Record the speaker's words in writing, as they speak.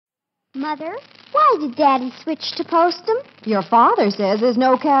Mother, why did Daddy switch to Postum? Your father says there's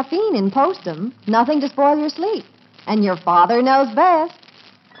no caffeine in Postum. Nothing to spoil your sleep. And your father knows best.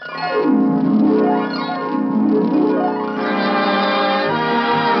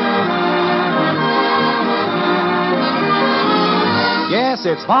 Yes,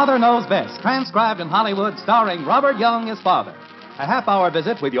 it's Father Knows Best, transcribed in Hollywood, starring Robert Young as Father. A half-hour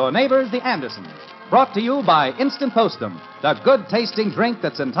visit with your neighbors, the Andersons. Brought to you by Instant Postum, the good-tasting drink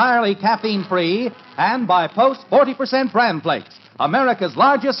that's entirely caffeine-free, and by Post 40% Bran Flakes, America's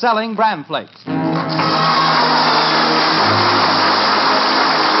largest-selling bran flakes. To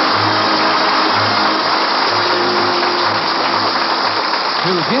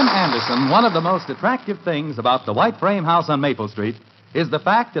Jim Anderson, one of the most attractive things about the white frame house on Maple Street is the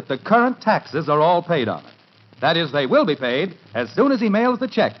fact that the current taxes are all paid on it. That is, they will be paid as soon as he mails the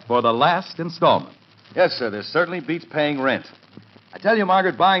check for the last installment. Yes, sir, this certainly beats paying rent. I tell you,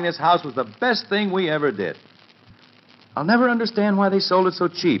 Margaret, buying this house was the best thing we ever did. I'll never understand why they sold it so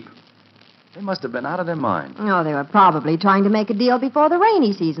cheap. They must have been out of their mind. Oh, they were probably trying to make a deal before the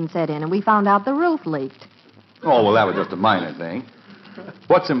rainy season set in, and we found out the roof leaked. Oh, well, that was just a minor thing.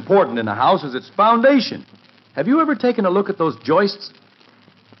 What's important in a house is its foundation. Have you ever taken a look at those joists?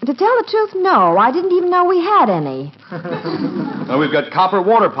 To tell the truth, no. I didn't even know we had any. Well, we've got copper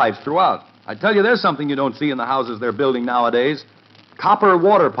water pipes throughout. I tell you, there's something you don't see in the houses they're building nowadays. Copper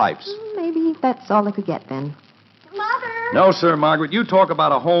water pipes. Maybe that's all they could get then. Mother! No, sir, Margaret. You talk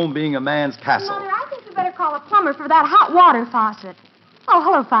about a home being a man's castle. Mother, I think you better call a plumber for that hot water faucet. Oh,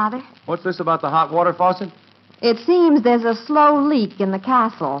 hello, Father. What's this about the hot water faucet? It seems there's a slow leak in the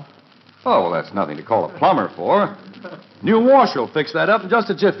castle. Oh, well, that's nothing to call a plumber for. New wash will fix that up in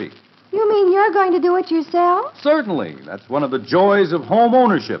just a jiffy. You mean you're going to do it yourself? Certainly. That's one of the joys of home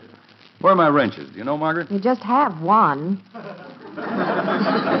ownership. Where are my wrenches? Do you know, Margaret? You just have one.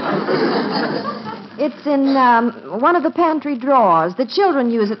 It's in one of the pantry drawers. The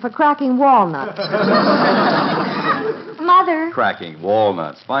children use it for cracking walnuts. Mother. Cracking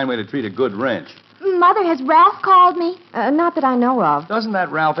walnuts. Fine way to treat a good wrench. Mother, has Ralph called me? Not that I know of. Doesn't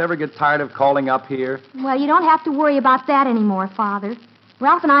that Ralph ever get tired of calling up here? Well, you don't have to worry about that anymore, Father.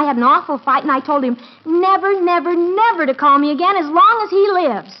 Ralph and I had an awful fight, and I told him never, never, never to call me again as long as he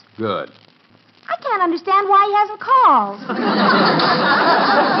lives. Good. I can't understand why he hasn't called.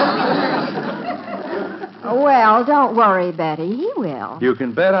 Well, don't worry, Betty. He will. You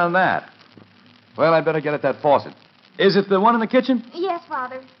can bet on that. Well, I'd better get at that faucet. Is it the one in the kitchen? Yes,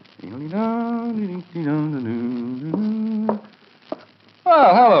 Father. Oh,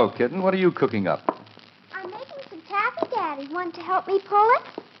 hello, kitten. What are you cooking up? I'm making some taffy, Daddy. Want to help me pull it?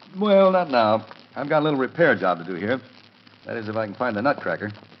 Well, not now. I've got a little repair job to do here. That is, if I can find the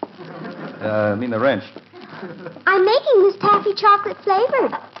nutcracker. The wrench. I'm making this taffy chocolate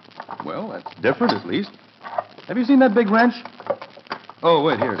flavored. Well, that's different, at least. Have you seen that big wrench? Oh,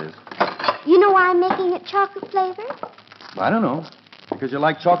 wait, here it is. You know why I'm making it chocolate flavored? I don't know. Because you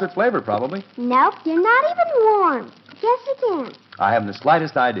like chocolate flavor, probably. Nope, you're not even warm. Guess again. I haven't the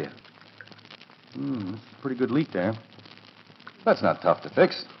slightest idea. That's a pretty good leak there. That's not tough to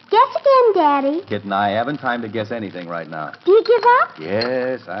fix. Guess again, Daddy. Kitten, I haven't time to guess anything right now. Do you give up?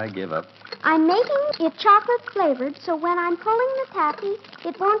 Yes, I give up. I'm making it chocolate flavored, so when I'm pulling the taffy,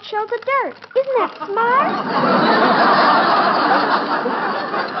 it won't show the dirt. Isn't that smart?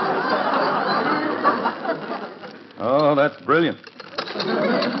 Oh, that's brilliant.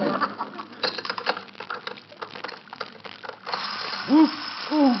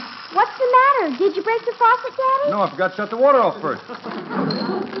 What's the matter? Did you break the faucet, Daddy? No, I forgot to shut the water off first.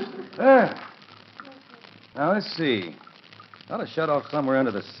 There. Now, let's see. Ought to shut off somewhere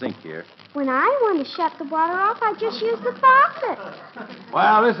under the sink here. When I want to shut the water off, I just use the faucet.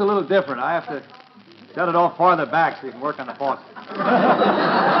 Well, this is a little different. I have to shut it off farther back so you can work on the faucet.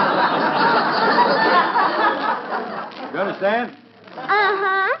 You understand?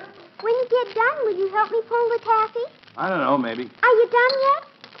 Uh-huh. When you get done, will you help me pull the taffy? I don't know, maybe. Are you done yet?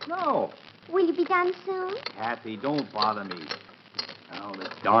 No. Will you be done soon? Kathy, don't bother me. Oh, this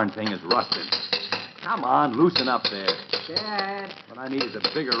darn thing is rusted. Come on, loosen up there. Dad. What I need is a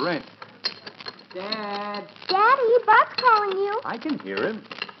bigger wrench. Dad. Daddy, Bud's calling you. I can hear him.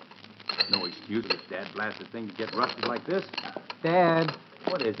 No excuse for this dad-blasted thing to get rusted like this. Dad.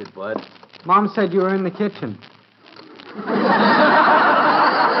 What is it, Bud? Mom said you were in the kitchen.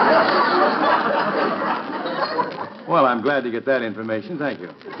 Well, I'm glad to get that information. Thank you.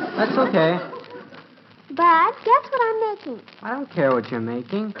 That's okay. Bud, guess what I'm making? I don't care what you're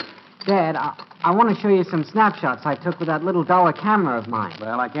making. Dad, I want to show you some snapshots I took with that little dollar camera of mine.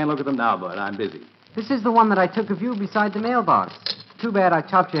 Well, I can't look at them now, Bud. I'm busy. This is the one that I took of you beside the mailbox. too bad I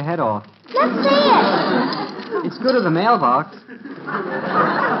chopped your head off. Let's see it. It's good of the mailbox.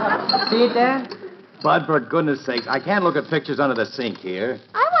 See it, Dad? Bud, for goodness sakes, I can't look at pictures under the sink here.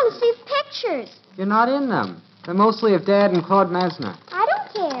 I want to see pictures. You're not in them. They're mostly of Dad and Claude Mesner. I don't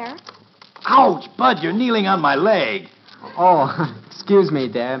care. Ouch, Bud, you're kneeling on my leg. Oh, excuse me,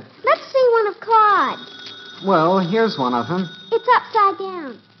 Dad. Let's see one of Claude's. Well, here's one of them. It's upside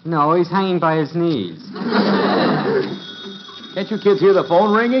down. No, he's hanging by his knees. Can't you kids hear the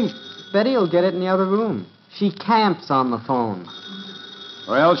phone ringing? Betty will get it in the other room. She camps on the phone.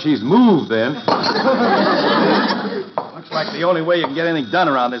 Well, she's moved then. Looks like the only way you can get anything done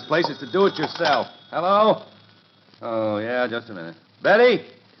around this place is to do it yourself. Hello? Oh, yeah, just a minute. Betty?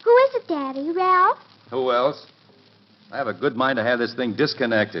 Who is it, Daddy? Ralph? Who else? I have a good mind to have this thing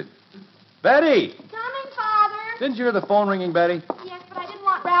disconnected. Betty! Coming, Father. Didn't you hear the phone ringing, Betty? Yes, but I didn't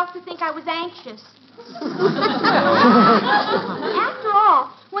want Ralph to think I was anxious. After all,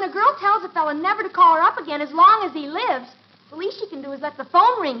 when a girl tells a fella never to call her up again as long as he lives, the least she can do is let the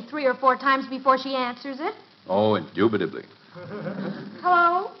phone ring 3 or 4 times before she answers it. Oh, indubitably.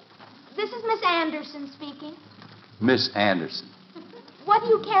 Hello? This is Miss Anderson speaking. Miss Anderson. What do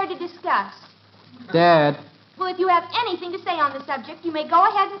you care to discuss? Dad, Well, if you have anything to say on the subject, you may go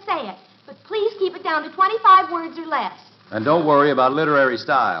ahead and say it. But please keep it down to 25 words or less. And don't worry about literary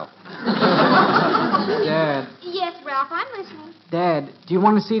style. Dad, Yes, Ralph, I'm listening. Dad, do you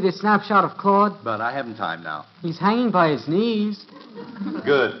want to see this snapshot of Claude? But I haven't time now. He's hanging by his knees.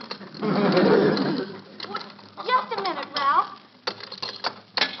 Good. Just a minute, Ralph.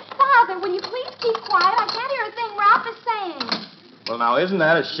 Father, will you please keep quiet? I can't hear a thing Ralph is saying. Well, now, isn't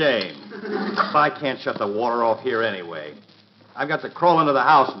that a shame? I can't shut the water off here anyway. I've got to crawl into the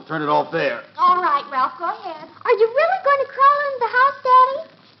house and turn it off there. All right, Ralph, go ahead. Are you really going to crawl into the house, Daddy?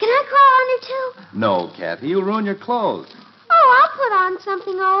 Can I crawl under, too? No, Kathy, you'll ruin your clothes. Oh, I'll put on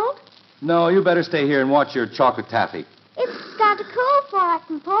something old. No, you better stay here and watch your chocolate taffy. It's got to cool before I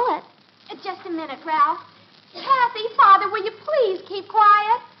can pull it. Just a minute, Ralph. Kathy, Father, will you please keep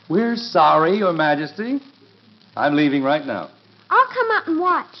quiet? We're sorry, Your Majesty. I'm leaving right now. I'll come up and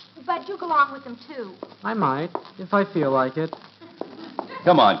watch. But you go along with them, too. I might, if I feel like it.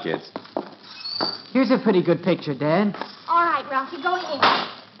 Come on, kids. Here's a pretty good picture, Dad. All right, Ralph, you go ahead.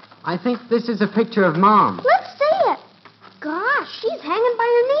 I think this is a picture of Mom. Let's see it. Gosh, she's hanging by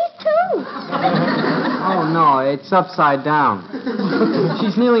her knees, too. Oh, no, it's upside down.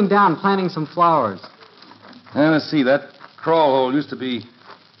 She's kneeling down, planting some flowers. Let's see, that crawl hole used to be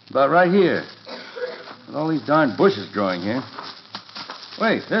about right here. With all these darn bushes growing here.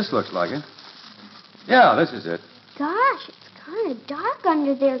 Wait, this looks like it. Yeah, this is it. Gosh, it's kind of dark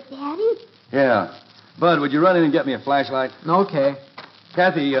under there, Daddy. Yeah. Bud, would you run in and get me a flashlight? Okay.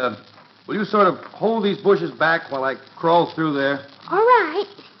 Kathy, will you sort of hold these bushes back while I crawl through there? All right.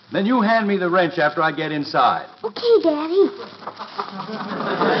 Then you hand me the wrench after I get inside. Okay, Daddy.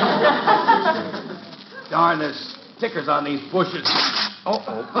 Darn, there's stickers on these bushes.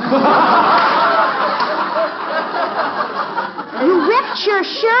 Uh-oh. You ripped your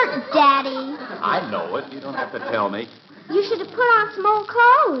shirt, Daddy. I know it. You don't have to tell me. You should have put on some old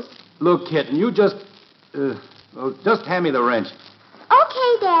clothes. Look, kitten, you just hand me the wrench.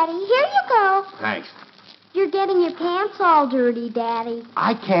 Okay, Daddy. Here you go. Thanks. You're getting your pants all dirty, Daddy.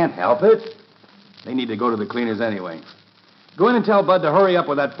 I can't help it. They need to go to the cleaners anyway. Go in and tell Bud to hurry up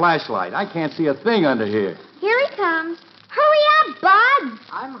with that flashlight. I can't see a thing under here. Here he comes. Hurry up, Bud.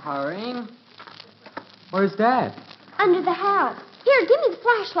 I'm hurrying. Where's Dad? Under the house. Here, give me the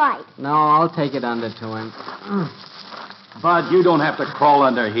flashlight. No, I'll take it under to him. Bud, you don't have to crawl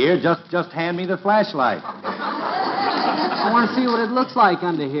under here. Just hand me the flashlight. I want to see what it looks like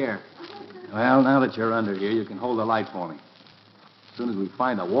under here. Well, now that you're under here, you can hold the light for me. As soon as we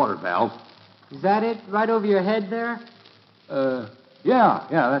find the water valve. Is that it? Right over your head there? Yeah,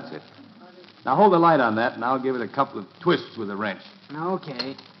 that's it. Now hold the light on that, and I'll give it a couple of twists with the wrench.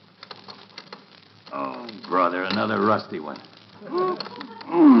 Okay. Oh, brother, another rusty one.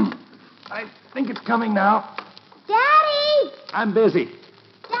 I think it's coming now. Daddy! I'm busy.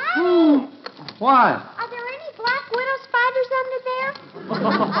 Daddy! What? Are there any black widow spiders under there?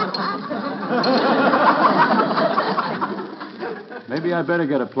 Maybe I better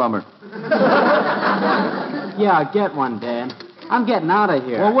get a plumber. Yeah, get one, Dad. I'm getting out of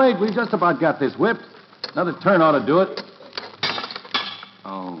here. Well, wait, we've just about got this whipped. Another turn ought to do it.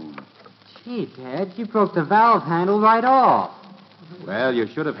 Oh. Gee, Dad, you broke the valve handle right off. Well, you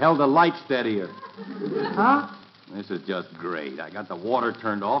should have held the light steadier. Huh? This is just great. I got the water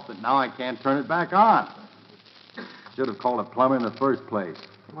turned off, but now I can't turn it back on. Should have called a plumber in the first place.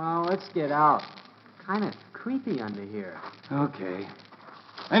 Well, let's get out. Kind of creepy under here. Okay.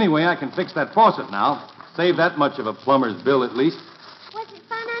 Anyway, I can fix that faucet now. Save that much of a plumber's bill at least. Was it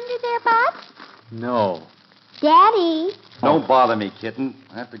fun under there, Bud? No. Daddy. Don't bother me, kitten.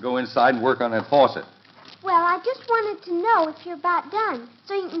 I have to go inside and work on that faucet. Well, I just wanted to know if you're about done,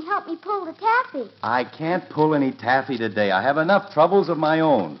 so you can help me pull the taffy. I can't pull any taffy today. I have enough troubles of my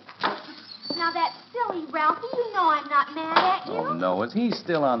own. Now, that's silly, Ralphie. You know I'm not mad at you. Oh, no. Is he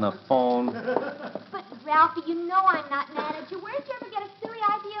still on the phone? But, Ralphie, you know I'm not mad at you. Where'd you ever get a silly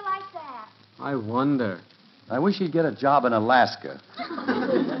idea like that? I wonder. I wish he'd get a job in Alaska.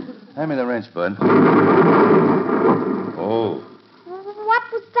 Hand me the wrench, Bud. Oh, What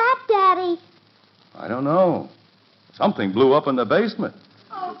was that, Daddy? I don't know. Something blew up in the basement.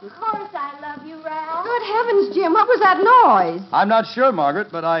 Oh, of course I love you, Ralph. Good heavens, Jim, what was that noise? I'm not sure, Margaret,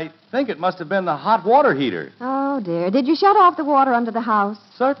 but I think it must have been the hot water heater. Oh, dear. Did you shut off the water under the house?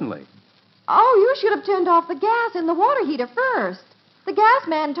 Certainly. Oh, you should have turned off the gas in the water heater first. The gas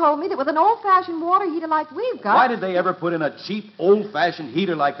man told me that with an old-fashioned water heater like we've got... Why did they ever put in a cheap, old-fashioned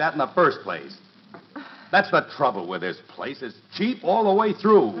heater like that in the first place? That's the trouble with this place. It's cheap all the way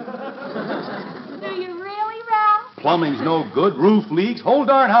through. Do you really, Ralph? Plumbing's no good, roof leaks, whole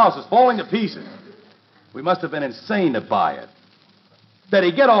darn house is falling to pieces. We must have been insane to buy it.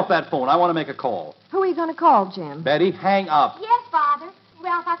 Betty, get off that phone. I want to make a call. Who are you going to call, Jim? Betty, hang up. Yes, Father.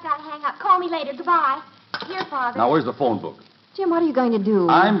 Ralph, I've got to hang up. Call me later. Goodbye. Here, Father. Now, where's the phone book? Jim, what are you going to do?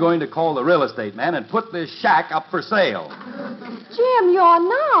 I'm going to call the real estate man and put this shack up for sale. Jim, you're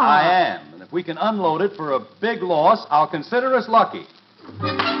not. I am. And if we can unload it for a big loss, I'll consider us lucky.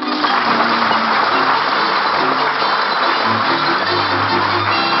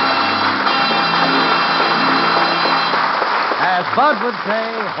 As Bud would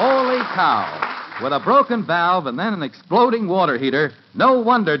say, holy cow. With a broken valve and then an exploding water heater, no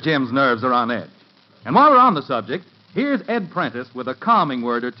wonder Jim's nerves are on edge. And while we're on the subject, here's Ed Prentice with a calming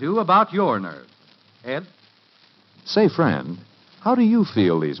word or two about your nerves. Ed? Say, friend, how do you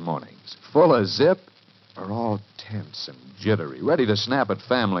feel these mornings? Full of zip or all tense and jittery, ready to snap at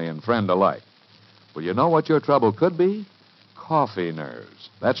family and friend alike? Well, you know what your trouble could be? Coffee nerves.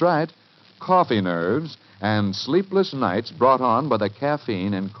 That's right, coffee nerves and sleepless nights brought on by the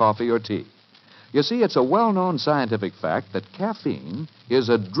caffeine in coffee or tea. You see, it's a well-known scientific fact that caffeine is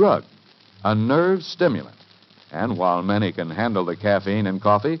a drug, a nerve stimulant. And while many can handle the caffeine in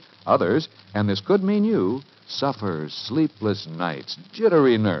coffee, others, and this could mean you, suffer sleepless nights,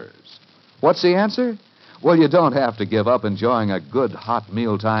 jittery nerves. What's the answer? Well, you don't have to give up enjoying a good hot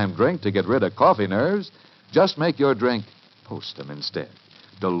mealtime drink to get rid of coffee nerves. Just make your drink Postum instead.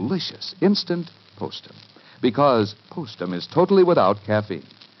 Delicious, instant Postum. Because Postum is totally without caffeine.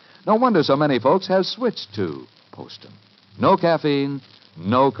 No wonder so many folks have switched to Postum. No caffeine,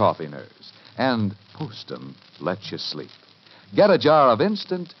 no coffee nerves. And Postum lets you sleep. Get a jar of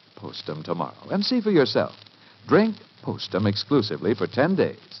instant Postum tomorrow and see for yourself. Drink Postum exclusively for 10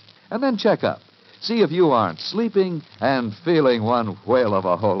 days. And then check up. See if you aren't sleeping and feeling one whale of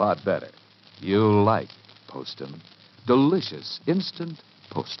a whole lot better. You'll like Postum. Delicious instant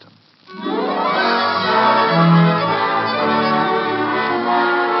Postum.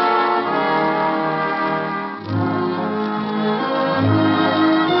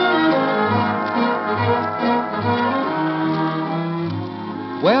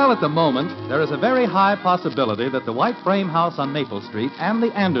 Well, at the moment, there is a very high possibility that the white frame house on Maple Street and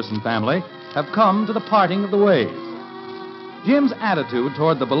the Anderson family have come to the parting of the ways. Jim's attitude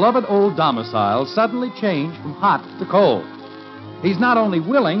toward the beloved old domicile suddenly changed from hot to cold. He's not only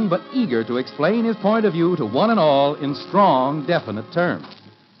willing, but eager to explain his point of view to one and all in strong, definite terms.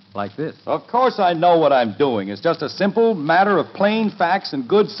 Like this. Of course I know what I'm doing. It's just a simple matter of plain facts and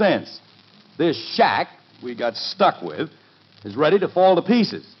good sense. This shack we got stuck with is ready to fall to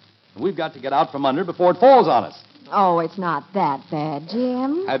pieces. And we've got to get out from under before it falls on us. Oh, it's not that bad,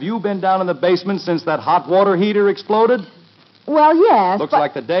 Jim. Have you been down in the basement since that hot water heater exploded? Well, yes, Looks but...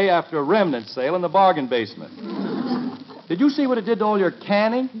 like the day after a remnant sale in the bargain basement. Did you see what it did to all your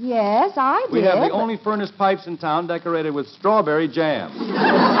canning? Yes, I did. We have the only furnace pipes in town decorated with strawberry jam.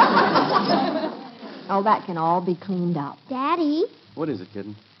 Oh, that can all be cleaned up. Daddy, What is it,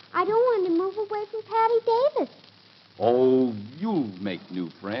 kitten? I don't want to move away from Patty Davis. Oh, you'll make new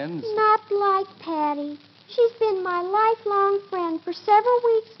friends. Not like Patty. She's been my lifelong friend for several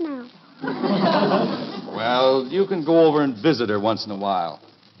weeks now. Well, you can go over and visit her once in a while.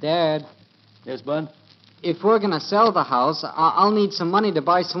 Dad, Yes, Bud? if we're going to sell the house, I'll need some money to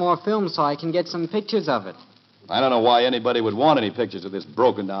buy some more film so I can get some pictures of it. I don't know why anybody would want any pictures of this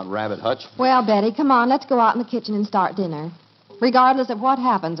broken-down rabbit hutch. Well, Betty, come on, let's go out in the kitchen and start dinner. Regardless of what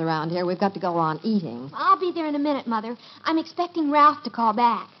happens around here, we've got to go on eating. I'll be there in a minute, Mother. I'm expecting Ralph to call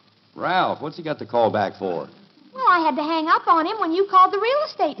back. Ralph, what's he got to call back for? Well, I had to hang up on him when you called the real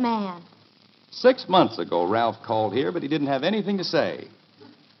estate man. 6 months ago, Ralph called here, but he didn't have anything to say.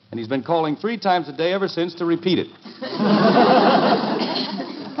 And he's been calling 3 times a day ever since to repeat it.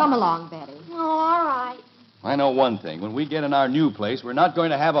 Come along, Betty. Oh, all right. I know one thing. When we get in our new place, we're not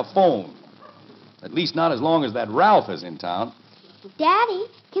going to have a phone. At least not as long as that Ralph is in town. Daddy,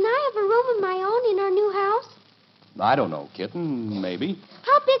 can I have a room of my own in our new house? I don't know, kitten. Maybe.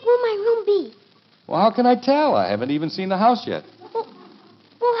 How big will my room be? Well, how can I tell? I haven't even seen the house yet. Well,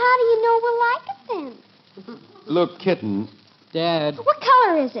 how do you know we'll like it then? Look, kitten, Dad, What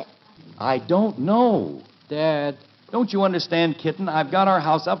color is it? I don't know. Dad, Don't you understand, kitten? I've got our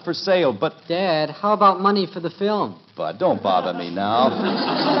house up for sale, but... Dad, how about money for the film? Bud, don't bother me now.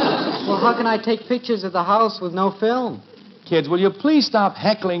 Well, how can I take pictures of the house with no film? Kids, will you please stop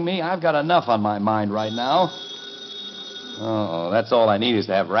heckling me? I've got enough on my mind right now. Oh, that's all I need is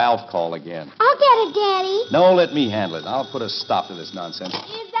to have Ralph call again. I'll get it, Daddy. No, let me handle it. I'll put a stop to this nonsense.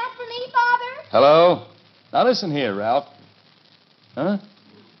 Is that for me, Father? Hello? Now listen here, Ralph. Huh?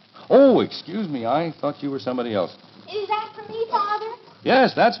 Oh, excuse me. I thought you were somebody else. Is that for me, Father?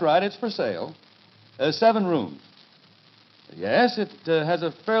 Yes, that's right. It's for sale. 7 rooms. Yes, it has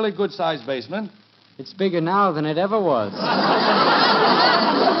a fairly good-sized basement. It's bigger now than it ever was.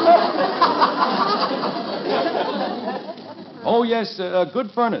 Oh, yes, a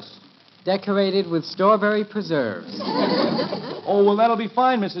good furnace. Decorated with strawberry preserves. Oh, well, that'll be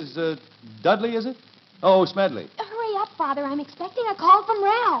fine, Mrs. Dudley, is it? Oh, Smedley. Hurry up, Father. I'm expecting a call from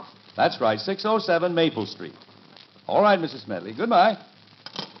Ralph. That's right, 607 Maple Street. All right, Mrs. Smedley. Goodbye.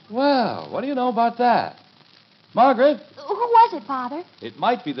 Well, what do you know about that? Margaret, Who was it, Father? it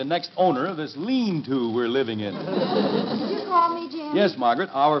might be the next owner of this lean-to we're living in. Did you call me, Jim? Yes, Margaret,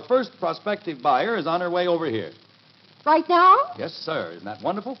 our first prospective buyer is on her way over here. Right now? Yes, sir. Isn't that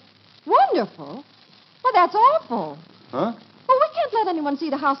wonderful? Wonderful. Well, that's awful. Huh? Well, we can't let anyone see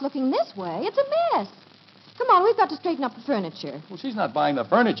the house looking this way. It's a mess. Come on, we've got to straighten up the furniture. Well, she's not buying the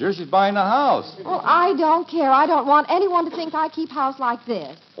furniture. She's buying the house. Well, I don't care. I don't want anyone to think I keep house like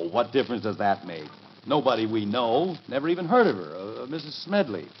this. Oh, what difference does that make? Nobody we know, never even heard of her, Mrs.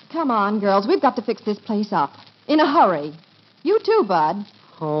 Smedley. Come on, girls. We've got to fix this place up. In a hurry. You too, Bud.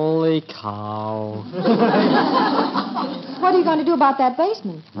 Holy cow. What are you going to do about that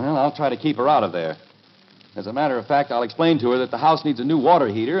basement? Well, I'll try to keep her out of there. As a matter of fact, I'll explain to her that the house needs a new water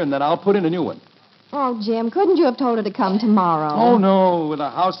heater and that I'll put in a new one. Oh, Jim, couldn't you have told her to come tomorrow? Oh, no. With a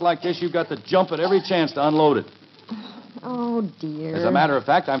house like this, you've got to jump at every chance to unload it. Oh, dear. As a matter of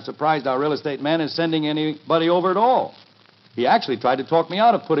fact, I'm surprised our real estate man is sending anybody over at all. He actually tried to talk me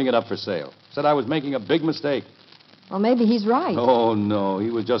out of putting it up for sale. Said I was making a big mistake. Well, maybe he's right. Oh, no.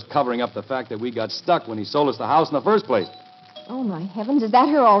 He was just covering up the fact that we got stuck when he sold us the house in the first place. Oh, my heavens. Is that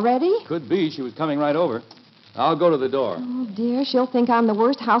her already? Could be. She was coming right over. I'll go to the door. Oh, dear. She'll think I'm the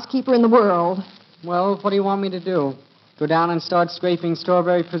worst housekeeper in the world. Well, what do you want me to do? Go down and start scraping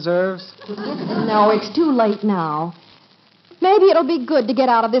strawberry preserves? No, it's too late now. Maybe it'll be good to get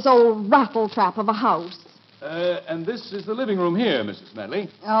out of this old rattletrap of a house. And this is the living room here, Mrs. Smedley.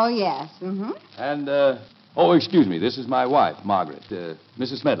 Oh, yes. Mm-hmm. And, oh, excuse me. This is my wife, Margaret,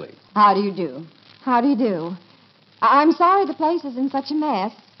 Mrs. Smedley. How do you do? How do you do? I'm sorry the place is in such a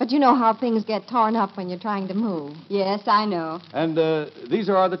mess, but you know how things get torn up when you're trying to move. Yes, I know. And, these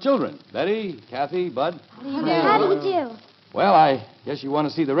are the children. Betty, Kathy, Bud. How do you do? Well, I guess you want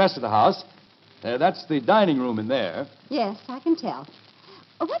to see the rest of the house. That's the dining room in there. Yes, I can tell.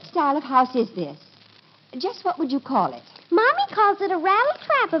 What style of house is this? Just what would you call it? Mommy calls it a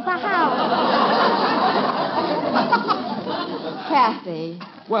rattletrap of a house. Kathy.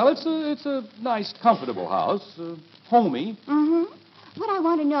 Well, it's a nice, comfortable house. Homey. Mm-hmm. What I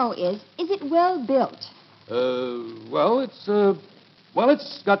want to know is it well built? Well,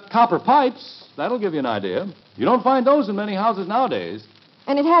 it's got copper pipes. That'll give you an idea. You don't find those in many houses nowadays.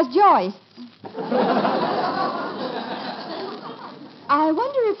 And it has joists. I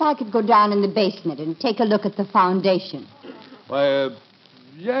wonder if I could go down in the basement and take a look at the foundation. Why,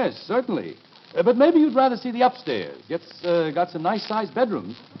 yes, certainly. But maybe you'd rather see the upstairs. It's got some nice-sized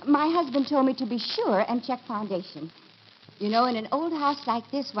bedrooms. My husband told me to be sure and check foundation. You know, in an old house like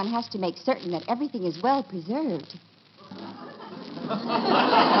this, one has to make certain that everything is well preserved.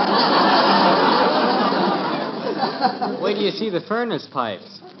 Wait till you see the furnace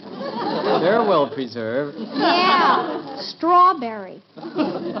pipes. They're well preserved. Yeah, strawberry.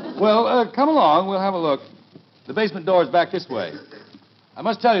 Well, come along. We'll have a look. The basement door is back this way. I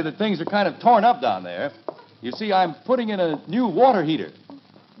must tell you that things are kind of torn up down there. You see, I'm putting in a new water heater.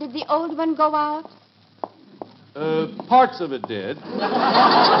 Did the old one go out? Parts of it did.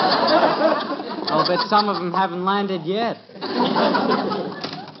 I'll bet some of them haven't landed yet.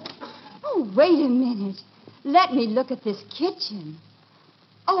 Oh, wait a minute. Let me look at this kitchen.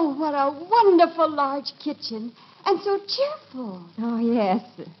 Oh, what a wonderful large kitchen. And so cheerful. Oh, yes.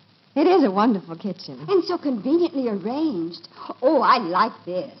 It is a wonderful kitchen. And so conveniently arranged. Oh, I like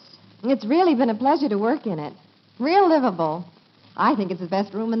this. It's really been a pleasure to work in it. Real livable. I think it's the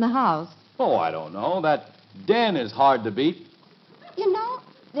best room in the house. Oh, I don't know. That den is hard to beat. You know,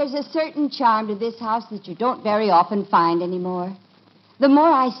 there's a certain charm to this house that you don't very often find anymore. The more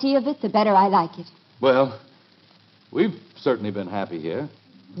I see of it, the better I like it. Well, we've certainly been happy here.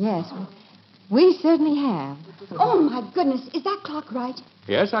 Yes, we certainly have. Oh, my goodness. Is that clock right?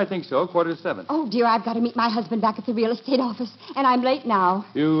 Yes, I think so. 7:15. Oh, dear, I've got to meet my husband back at the real estate office, and I'm late now.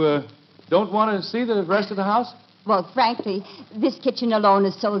 You don't want to see the rest of the house? Well, frankly, this kitchen alone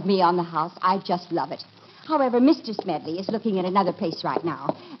has sold me on the house. I just love it. However, Mr. Smedley is looking at another place right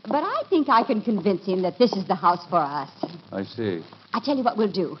now. But I think I can convince him that this is the house for us. I see. I tell you what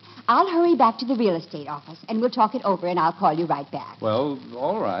we'll do. I'll hurry back to the real estate office, and we'll talk it over, and I'll call you right back. Well,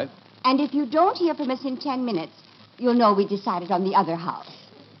 all right. And if you don't hear from us in 10 minutes, you'll know we decided on the other house.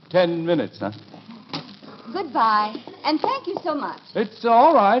 10 minutes, huh? Goodbye, and thank you so much. It's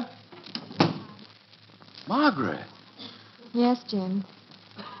all right. Margaret, Yes, Jim.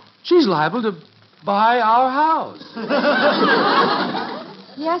 she's liable to buy our house.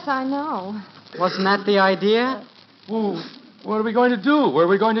 Yes, I know. Wasn't that the idea? Well, what are we going to do? Where are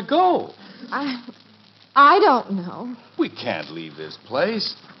we going to go? I don't know. We can't leave this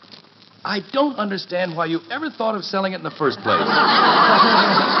place. I don't understand why you ever thought of selling it in the first place.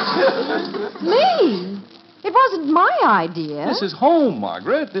 Me? It wasn't my idea. This is home,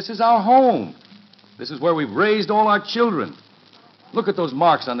 Margaret. This is our home. This is where we've raised all our children. Look at those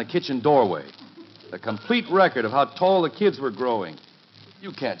marks on the kitchen doorway. The complete record of how tall the kids were growing.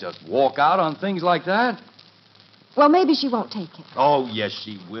 You can't just walk out on things like that. Well, maybe she won't take it. Oh, yes,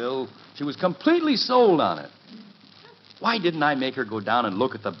 she will. She was completely sold on it. Why didn't I make her go down and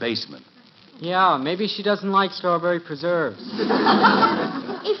look at the basement? Yeah, maybe she doesn't like strawberry preserves.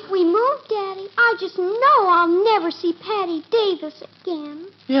 If we move, Daddy, I just know I'll never see Patty Davis again.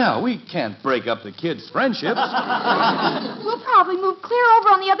 Yeah, we can't break up the kids' friendships. We'll probably move clear over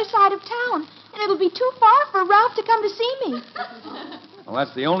on the other side of town, and it'll be too far for Ralph to come to see me. Well,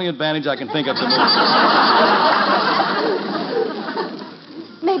 that's the only advantage I can think of to move.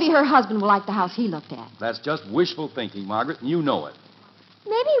 Maybe her husband will like the house he looked at. That's just wishful thinking, Margaret, and you know it.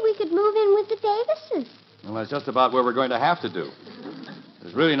 Maybe we could move in with the Davises. Well, that's just about what we're going to have to do.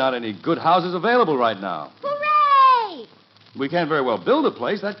 There's really not any good houses available right now. Hooray! We can't very well build a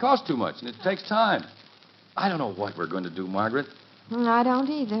place. That costs too much, and it takes time. I don't know what we're going to do, Margaret. I don't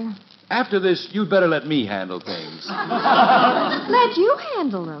either. After this, you'd better let me handle things. Let you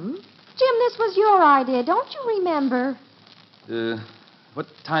handle them. Jim, this was your idea. Don't you remember? What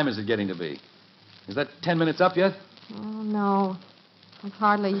time is it getting to be? Is that 10 minutes up yet? Oh, no. It's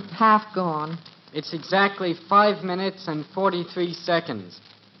hardly half gone. It's exactly 5 minutes and 43 seconds.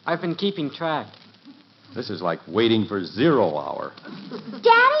 I've been keeping track. This is like waiting for 0 hour.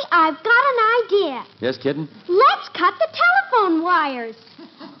 Daddy, I've got an idea. Yes, kitten? Let's cut the telephone wires.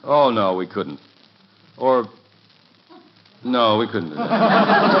 Oh, no, we couldn't. Or... No, we couldn't do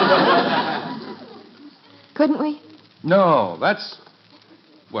that. Couldn't we? No, that's...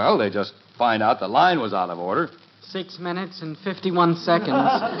 Well, they just find out the line was out of order. 6 minutes and 51 seconds.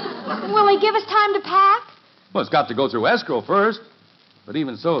 Will they give us time to pack? Well, it's got to go through escrow first. But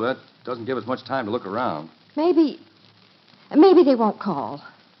even so, that doesn't give us much time to look around. Maybe they won't call.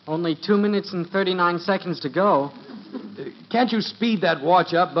 Only 2 minutes and 39 seconds to go. Can't you speed that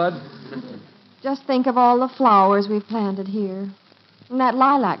watch up, Bud? Just think of all the flowers we've planted here. And that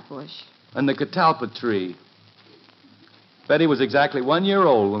lilac bush. And the catalpa tree. Betty was exactly 1 year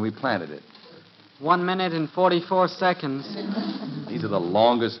old when we planted it. 1 minute and 44 seconds. These are the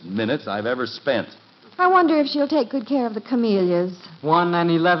longest minutes I've ever spent. I wonder if she'll take good care of the camellias. 1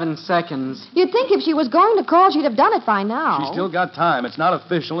 and 11 seconds. You'd think if she was going to call, she'd have done it by now. She's still got time. It's not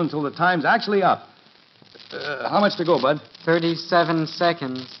official until the time's actually up. How much to go, Bud? 37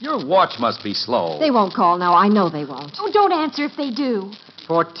 seconds. Your watch must be slow. They won't call now. I know they won't. Oh, don't answer if they do.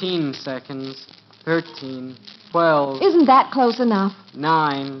 14 seconds. 13. 12. Isn't that close enough?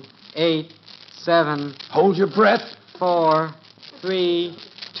 9. 8. 7. Hold your breath. 4. 3.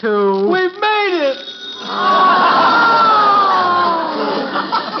 2. We've made it!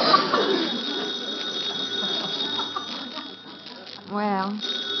 Well,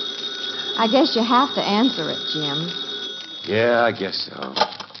 I guess you have to answer it, Jim. Yeah, I guess so.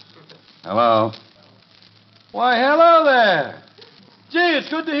 Hello? Why, hello there. Gee, it's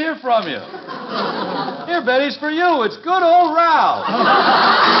good to hear from you. Here, Betty's for you. It's good old Ralph.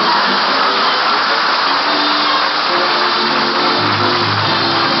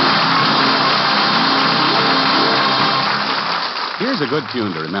 Here's a good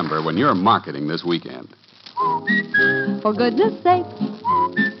tune to remember when you're marketing this weekend. For goodness sake,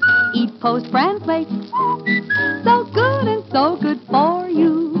 eat Post Bran Flakes. So good and so good for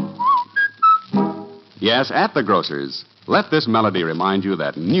you. Yes, at the grocer's, let this melody remind you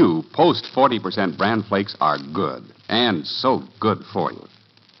that new Post 40% Bran Flakes are good and so good for you.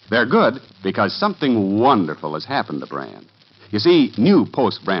 They're good because something wonderful has happened to Bran. You see, new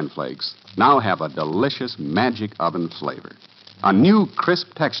Post Bran Flakes now have a delicious magic oven flavor. A new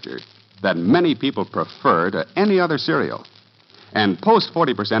crisp texture that many people prefer to any other cereal. And Post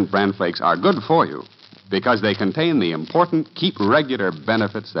 40% Bran Flakes are good for you because they contain the important keep regular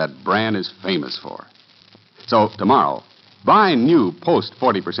benefits that Bran is famous for. So tomorrow, buy new Post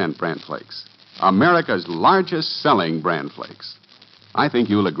 40% Bran Flakes, America's largest selling Bran Flakes. I think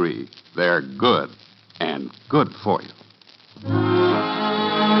you'll agree they're good and good for you.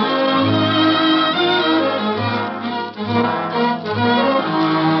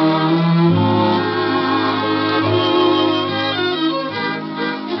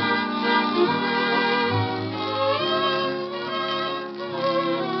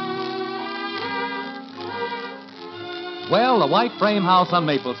 Well, the white frame house on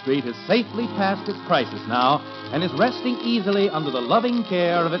Maple Street has safely passed its crisis now and is resting easily under the loving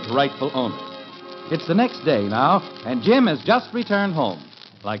care of its rightful owner. It's the next day now, and Jim has just returned home.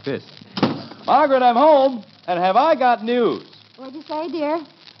 Like this. Margaret, I'm home, and have I got news? What'd you say, dear?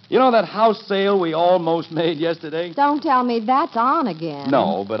 You know that house sale we almost made yesterday? Don't tell me that's on again.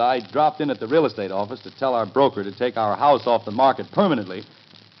 No, but I dropped in at the real estate office to tell our broker to take our house off the market permanently,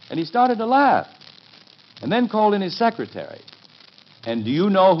 and he started to laugh. And then called in his secretary. And do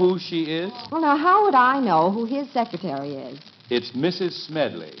you know who she is? Well, now, how would I know who his secretary is? It's Mrs.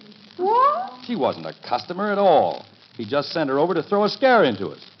 Smedley. What? She wasn't a customer at all. He just sent her over to throw a scare into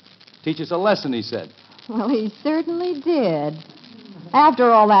us. Teach us a lesson, he said. Well, he certainly did. After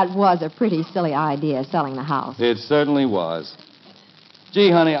all, that was a pretty silly idea, selling the house. It certainly was.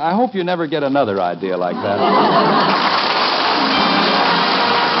 Gee, honey, I hope you never get another idea like that.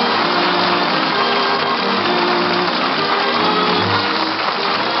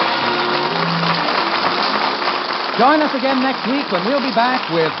 Join us again next week when we'll be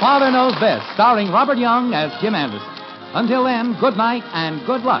back with Father Knows Best, starring Robert Young as Jim Anderson. Until then, good night and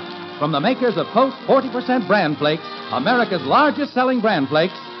good luck from the makers of Post 40% Bran Flakes, America's largest selling Bran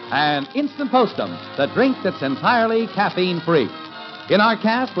Flakes, and Instant Postum, the drink that's entirely caffeine-free. In our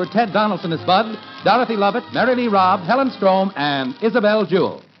cast were Ted Donaldson as Bud, Dorothy Lovett, Mary Lee Robb, Helen Strome, and Isabel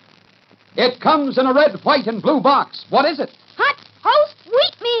Jewell. It comes in a red, white, and blue box. What is it? Hot Post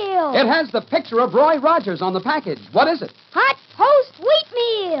Wheatmeal. It has the picture of Roy Rogers on the package. What is it? Hot Post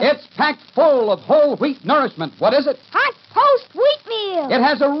Wheatmeal. It's packed full of whole wheat nourishment. What is it? Hot Post Wheatmeal. It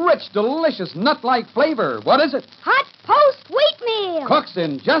has a rich, delicious, nut-like flavor. What is it? Hot Post Wheatmeal. Cooks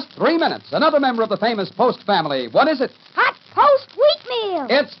in just 3 minutes. Another member of the famous Post family. What is it? Hot Post Wheatmeal.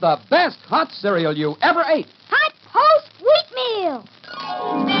 It's the best hot cereal you ever ate. Hot Post Wheatmeal.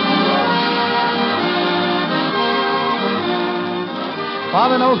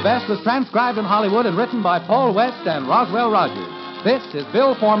 Father Knows Best was transcribed in Hollywood and written by Paul West and Roswell Rogers. This is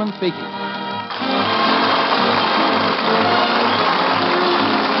Bill Foreman speaking.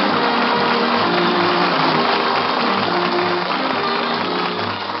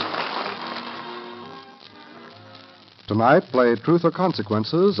 Tonight, play Truth or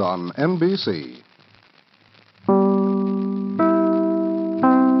Consequences on NBC.